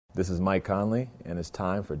This is Mike Conley, and it's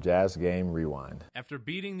time for Jazz Game Rewind. After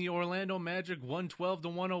beating the Orlando Magic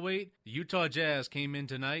 112-108, the Utah Jazz came in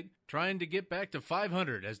tonight trying to get back to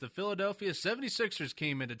 500 as the Philadelphia 76ers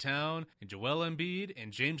came into town and Joel Embiid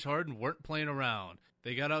and James Harden weren't playing around.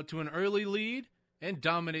 They got out to an early lead and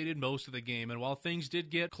dominated most of the game, and while things did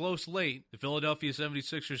get close late, the Philadelphia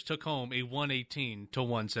 76ers took home a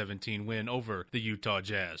 118-117 win over the Utah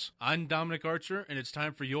Jazz. I'm Dominic Archer, and it's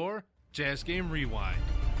time for your Jazz Game Rewind.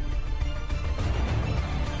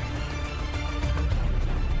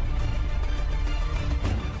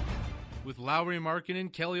 With Lauri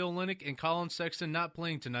Markkanen, Kelly Olynyk, and Colin Sexton not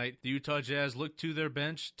playing tonight, the Utah Jazz looked to their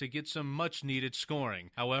bench to get some much-needed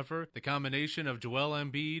scoring. However, the combination of Joel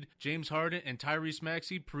Embiid, James Harden, and Tyrese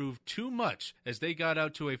Maxey proved too much as they got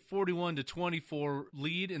out to a 41-24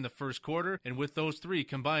 lead in the first quarter, and with those three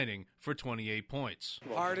combining for 28 points.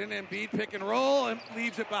 Harden, Embiid pick and roll, and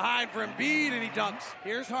leaves it behind for Embiid, and he dunks.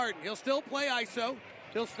 Here's Harden. He'll still play ISO.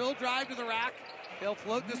 He'll still drive to the rack. He'll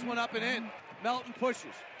float this one up and in. Melton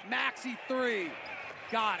pushes. Maxey three.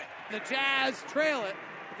 Got it. The Jazz trail it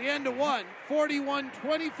at the end of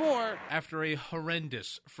 41-24. After a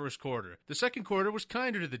horrendous first quarter, the second quarter was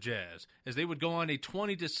kinder to the Jazz, as they would go on a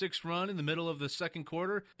 20-6 run in the middle of the second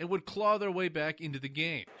quarter and would claw their way back into the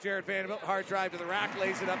game. Jared Vanderbilt, hard drive to the rack,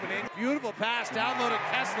 lays it up and in. Beautiful pass, down low to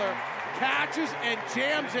Kessler. Catches and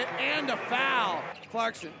jams it, and a foul.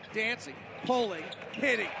 Clarkson dancing, pulling,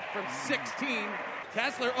 hitting from 16.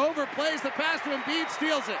 Kessler overplays the pass to Embiid,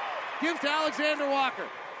 steals it. Gives to Alexander Walker.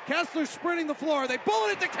 Kessler sprinting the floor. They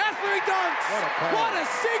bullet it to Kessler. He dunks. What a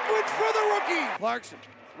sequence for the rookie. Clarkson,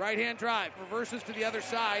 right-hand drive, reverses to the other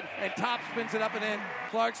side, and top spins it up and in.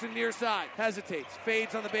 Clarkson near side, hesitates,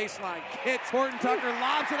 fades on the baseline, hits. Horton Tucker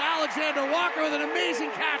lobs it. Alexander Walker with an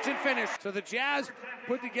amazing catch and finish. So the Jazz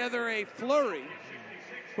put together a flurry,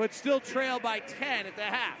 but still trail by 10 at the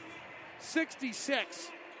half. 66-56.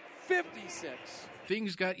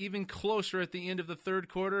 Things got even closer at the end of the third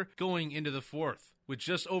quarter, going into the fourth. With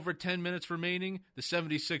just over 10 minutes remaining, the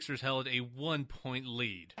 76ers held a 1-point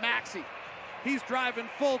lead. Maxey, he's driving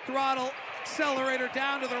full throttle, accelerator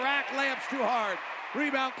down to the rack, layup's too hard.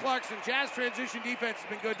 Rebound Clarkson. Jazz transition defense has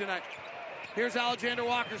been good tonight. Here's Alexander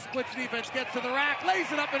Walker, splits defense, gets to the rack, lays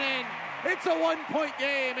it up and in. It's a 1-point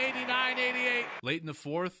game, 89-88. Late in the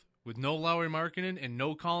fourth, with no Lauri Markkanen and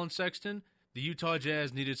no Colin Sexton, the Utah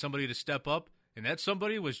Jazz needed somebody to step up, and that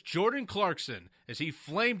somebody was Jordan Clarkson, as he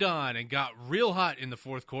flamed on and got real hot in the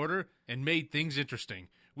fourth quarter and made things interesting.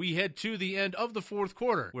 We head to the end of the fourth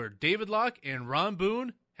quarter, where David Locke and Ron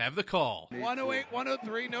Boone have the call.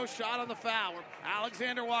 108-103, no shot on the foul.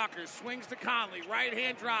 Alexander Walker swings to Conley,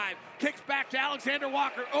 right-hand drive, kicks back to Alexander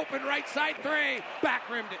Walker, open right side three, back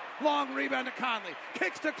rimmed it, long rebound to Conley,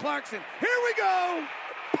 kicks to Clarkson, here we go,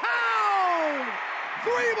 pow!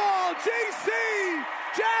 3-ball, JC,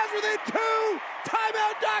 Jazz within 2,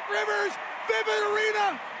 timeout Doc Rivers, Vivint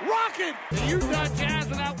Arena, rocking. The Utah Jazz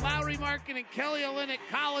without Lauri Markkanen, Kelly Olynyk,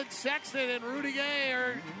 Colin Sexton, and Rudy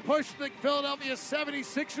Gay push the Philadelphia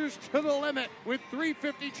 76ers to the limit. With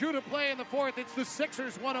 3:52 to play in the fourth, it's the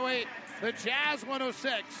Sixers 108, the Jazz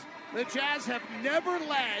 106. The Jazz have never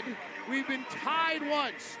led. We've been tied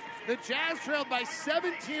once. The Jazz trailed by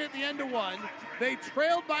 17 at the end of one. They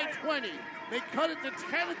trailed by 20. They cut it to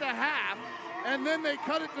 10 at the half, and then they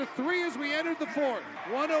cut it to 3 as we entered the fourth.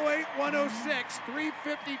 108-106,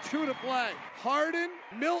 3:52 to play. Harden,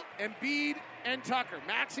 Milt, Embiid, and Tucker.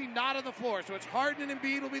 Maxey not on the floor, so it's Harden and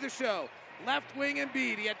Embiid will be the show. Left wing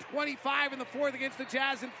Embiid. He had 25 in the fourth against the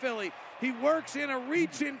Jazz in Philly. He works in a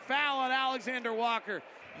reach-in foul on Alexander Walker.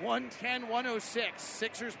 110-106.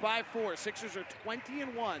 Sixers by 4. Sixers are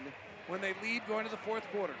 20-1 when they lead going to the fourth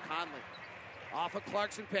quarter. Conley off a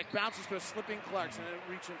Clarkson pick. Bounces to a slipping Clarkson and a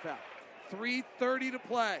reach-in foul. 3:30 to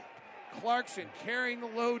play. Clarkson carrying the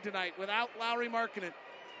load tonight without Lauri Markkanen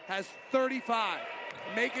has 35.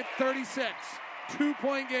 Make it 36.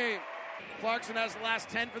 2-point game. Clarkson has the last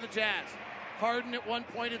 10 for the Jazz. Harden at one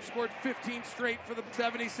point had scored 15 straight for the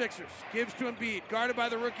 76ers. Gives to Embiid, guarded by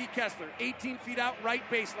the rookie Kessler. 18 feet out, right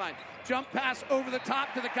baseline. Jump pass over the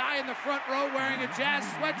top to the guy in the front row wearing a Jazz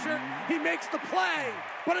sweatshirt. He makes the play,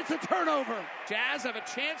 but it's a turnover. Jazz have a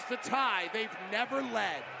chance to tie. They've never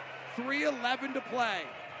led. 3:11 to play.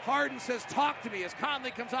 Harden says, talk to me, as Conley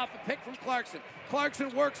comes off a pick from Clarkson. Clarkson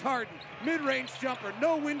works Harden. Mid-range jumper.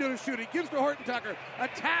 No window to shoot. He gives to Horton Tucker.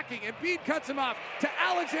 Attacking. Embiid cuts him off to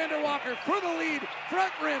Alexander Walker for the lead.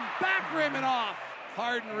 Front rim, back rim, and off.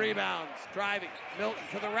 Harden rebounds. Driving. Milton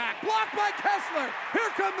to the rack. Blocked by Kessler. Here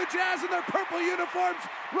come the Jazz in their purple uniforms.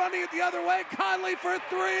 Running it the other way. Conley for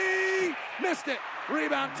 3. Missed it.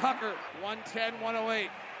 Rebound Tucker. 110-108.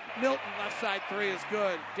 Milton, left side three is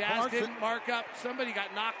good. Jazz didn't mark up. Somebody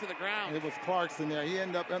got knocked to the ground. It was Clarkson there. He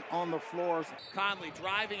ended up on the floors. Conley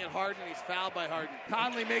driving at Harden. He's fouled by Harden.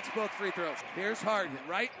 Conley makes both free throws. Here's Harden.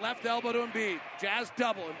 Right, left elbow to Embiid. Jazz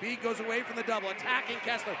double. Embiid goes away from the double. Attacking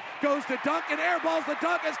Kessler. Goes to dunk and airballs the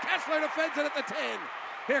dunk as Kessler defends it at the 10.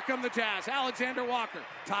 Here come the Jazz. Alexander Walker.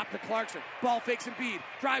 Top to Clarkson. Ball fakes Embiid.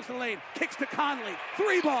 Drives the lane. Kicks to Conley.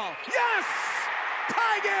 Three ball. Yes!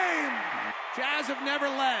 Tie game! Jazz have never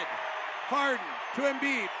led. Harden to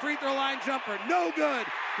Embiid. Free throw line jumper. No good.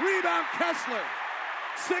 Rebound Kessler.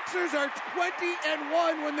 Sixers are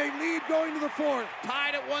 20-1 when they lead going to the fourth.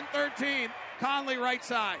 Tied at 113. Conley right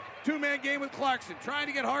side. Two-man game with Clarkson. Trying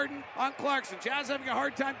to get Harden on Clarkson. Jazz having a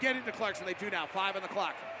hard time getting to Clarkson. They do now. 5 on the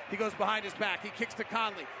clock. He goes behind his back. He kicks to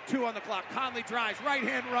Conley. 2 on the clock. Conley drives.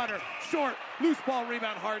 Right-hand runner. Short. Loose ball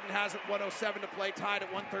rebound. Harden has it. 1:07 to play. Tied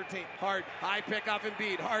at 113. Harden. High pick off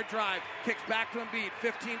Embiid. Hard drive. Kicks back to Embiid.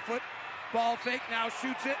 15-foot ball fake. Now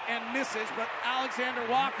shoots it and misses. But Alexander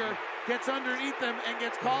Walker gets underneath him and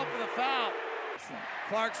gets called for the foul.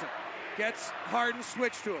 Clarkson gets Harden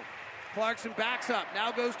switched to him. Clarkson backs up.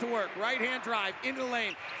 Now goes to work. Right-hand drive. Into the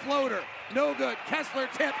lane. Floater. No good. Kessler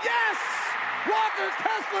tip. Yes! Walker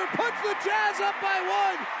Kessler puts the Jazz up by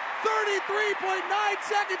 1. 33.9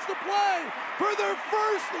 seconds to play for their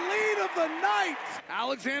first lead of the night.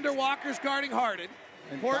 Alexander Walker's guarding Harden.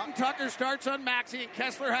 Horton Tucker starts on Maxey, and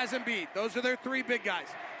Kessler has Embiid. Those are their 3 big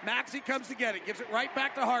guys. Maxey comes to get it, gives it right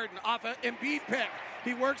back to Harden off an Embiid pick.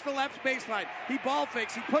 He works the left baseline. He ball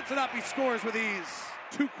fakes. He puts it up. He scores with ease.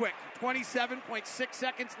 Too quick. 27.6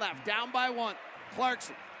 seconds left. Down by 1.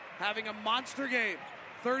 Clarkson having a monster game.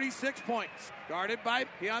 36 points. Guarded by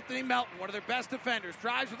Anthony Melton, one of their best defenders.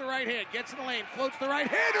 Drives with the right hand, gets in the lane, floats the right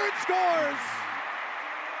hander and scores!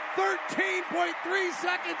 13.3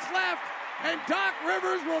 seconds left, and Doc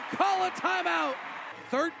Rivers will call a timeout.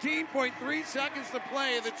 13.3 seconds to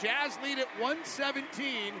play. The Jazz lead at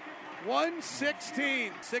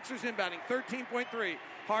 117-116. Sixers inbounding, 13.3.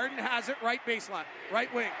 Harden has it, right baseline,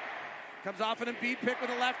 right wing. Comes off an Embiid pick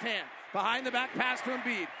with a left hand. Behind the back pass to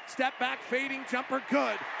Embiid. Step back, fading jumper,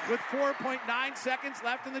 good. With 4.9 seconds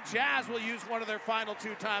left, and the Jazz will use one of their final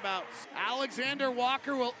 2 timeouts. Alexander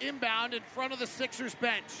Walker will inbound in front of the Sixers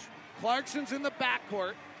bench. Clarkson's in the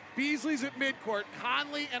backcourt. Beasley's at midcourt.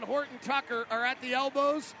 Conley and Horton Tucker are at the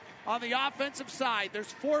elbows on the offensive side.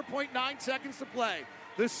 There's 4.9 seconds to play.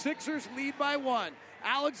 The Sixers lead by 1.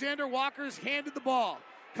 Alexander Walker's handed the ball.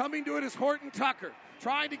 Coming to it is Horton Tucker.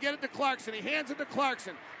 Trying to get it to Clarkson. He hands it to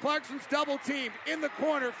Clarkson. Clarkson's double teamed in the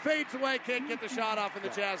corner. Fades away. Can't get the shot off, and the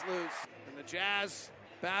Jazz lose. And the Jazz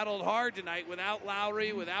battled hard tonight without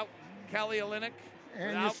Lowry, without Kelly Olynyk,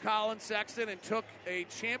 without Colin Sexton, and took a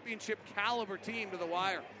championship caliber team to the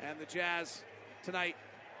wire. And the Jazz tonight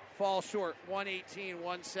fall short,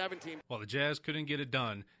 118-117. While the Jazz couldn't get it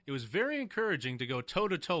done, it was very encouraging to go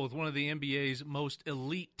toe-to-toe with one of the NBA's most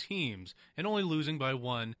elite teams, and only losing by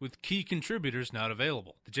 1 with key contributors not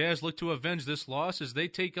available. The Jazz look to avenge this loss as they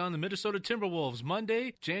take on the Minnesota Timberwolves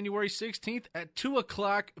Monday, January 16th at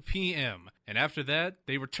 2:00 p.m. And after that,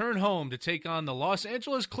 they return home to take on the Los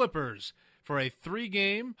Angeles Clippers for a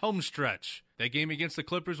 3-game home stretch. That game against the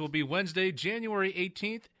Clippers will be Wednesday, January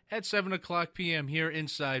 18th, at 7:00 p.m. here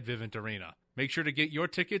inside Vivint Arena. Make sure to get your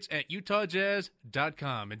tickets at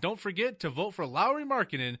UtahJazz.com. And don't forget to vote for Lowry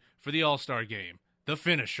Markkanen for the All-Star Game, the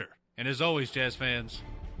finisher. And as always, Jazz fans,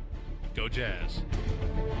 go Jazz.